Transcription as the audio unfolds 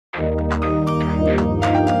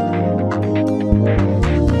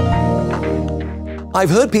I've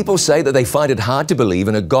heard people say that they find it hard to believe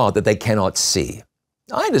in a God that they cannot see.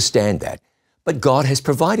 I understand that, but God has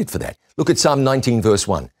provided for that. Look at Psalm 19 verse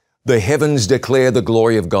 1. The heavens declare the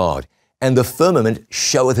glory of God, and the firmament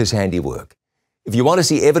sheweth his handiwork. If you want to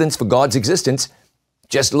see evidence for God's existence,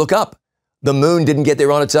 just look up. The moon didn't get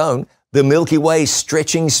there on its own. The Milky Way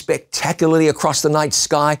stretching spectacularly across the night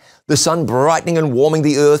sky, the sun brightening and warming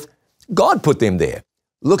the earth. God put them there.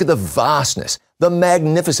 Look at the vastness, the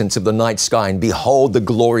magnificence of the night sky, and behold the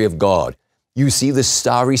glory of God. You see the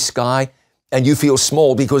starry sky, and you feel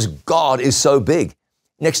small because God is so big.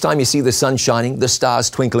 Next time you see the sun shining, the stars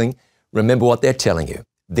twinkling, remember what they're telling you.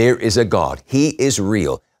 There is a God. He is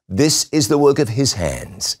real. This is the work of His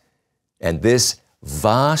hands. And this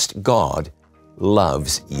vast God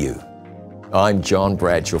loves you. I'm John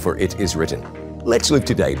Bradshaw for It Is Written. Let's live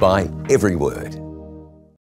today by every word.